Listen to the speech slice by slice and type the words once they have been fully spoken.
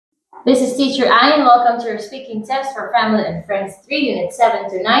This is Teacher I, and welcome to your speaking test for Family and Friends 3, Unit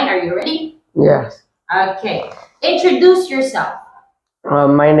 7 to 9. Are you ready? Yes. Okay. Introduce yourself.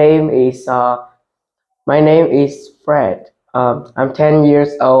 My name is Fred. I'm 10 years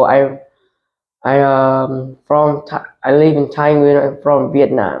old. I live in Thai Nguyen. I'm from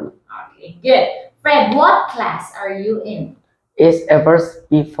Vietnam. Okay, good. Fred, what class are you in? It's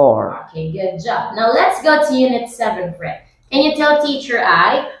FF3. Okay, good job. Now let's go to Unit 7, Fred. Can you tell Teacher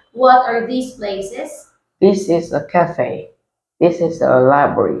I what are these places? This is a cafe. This is a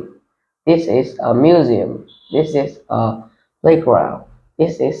library. This is a museum. This is a playground.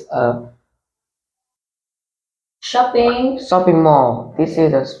 This is a shopping mall. This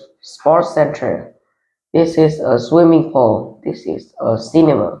is a sports center. This is a swimming pool. This is a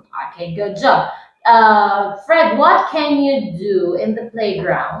cinema. Okay, good job. Fred, what can you do in the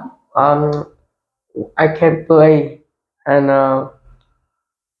playground? I can play and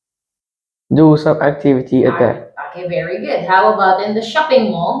do some activity at that. Okay, very good. How about in the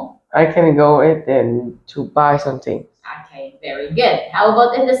shopping mall? I can go in and to buy something. Okay, very good. How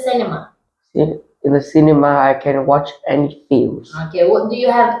about in the cinema? In the cinema, I can watch any films. Okay, what do you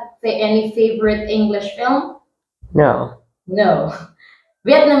have any favorite English film? No. No.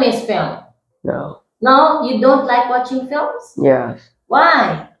 Vietnamese film? No. No, you don't like watching films? Yes.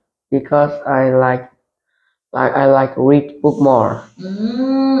 Why? Because I like read book more.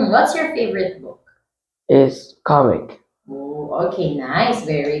 What's your favorite book? It's comic. Oh, okay, nice,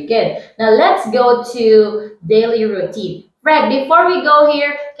 very good. Now let's go to daily routine. Fred, before we go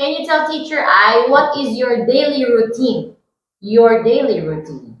here, can you tell Teacher I what is your daily routine? Your daily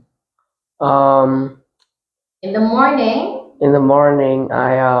routine. In the morning. In the morning,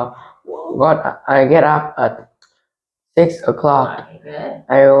 I get up at 6 o'clock. Okay, good.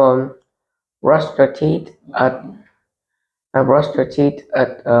 I brush the teeth at I brush the teeth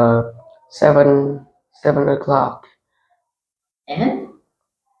at 7 o'clock. And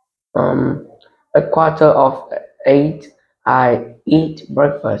at 7:15, I eat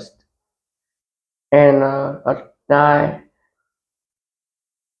breakfast, and at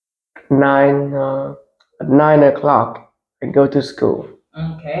 9 o'clock, I go to school.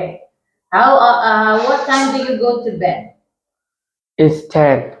 Okay. How what time do you go to bed? It's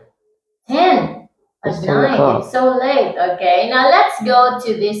 10. 10 It's at 10 night. o'clock. It's so late. Okay. Now let's go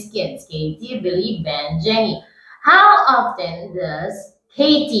to these kids. Katie, Billy, Ben, Jenny. How often does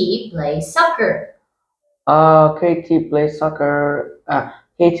Katie play soccer? Katie plays soccer.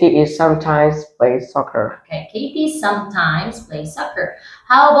 Katie is sometimes plays soccer. Okay, Katie sometimes plays soccer.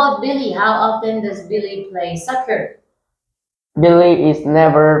 How about Billy? How often does Billy play soccer? Billy is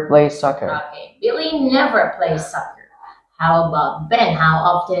never plays soccer. Okay, Billy never plays soccer. How about Ben? How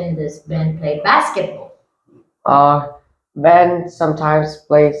often does Ben play basketball? Ben sometimes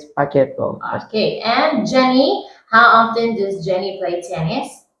plays basketball. Okay, and Jenny? How often does Jenny play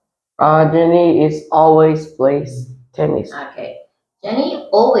tennis? Jenny is always plays tennis. Okay, Jenny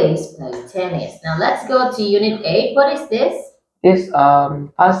always plays tennis. Now let's go to Unit 8. What is this? This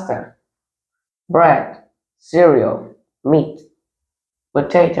pasta, bread, cereal, meat,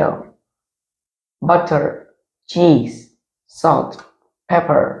 potato, butter, cheese, salt,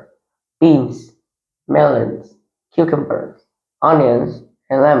 pepper, beans, melons, cucumbers, onions,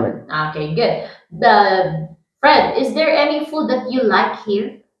 and lemon. Okay, good. Fred, is there any food that you like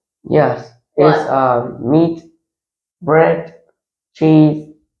here? Yes, it's meat, bread,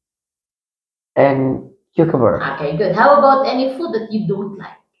 cheese, and cucumber. Okay, good. How about any food that you don't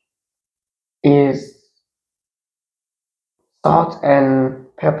like? Is salt and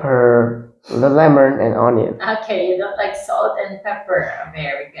pepper, the lemon and onion. Okay, you don't like salt and pepper.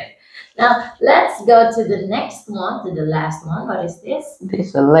 Very good. Now let's go to the next one, to the last one. What is this? This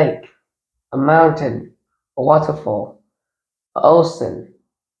is a lake, a mountain, a waterfall, an ocean,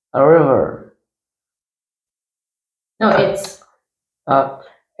 a river. No, it's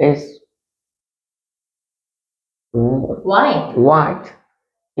white. White.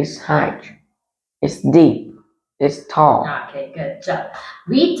 It's high. It's deep. It's tall. Okay, good job.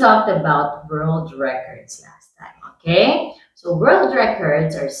 We talked about world records last time. Okay, so world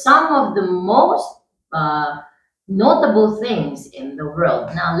records are some of the most notable things in the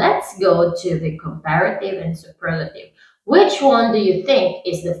world. Now let's go to the comparative and superlative. Which one do you think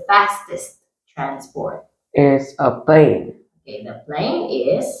is the fastest transport? It's a plane. Okay, the plane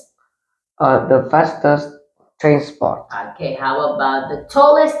is the fastest transport. Okay, how about the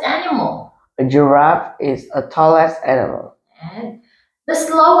tallest animal? A giraffe is the tallest animal. And the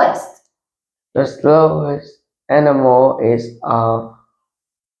slowest? The slowest animal is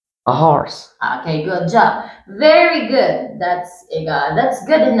A horse. Okay, good job. Very good. That's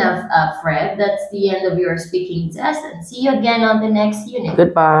good enough, Fred. That's the end of your speaking test, and see you again on the next unit.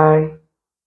 Goodbye.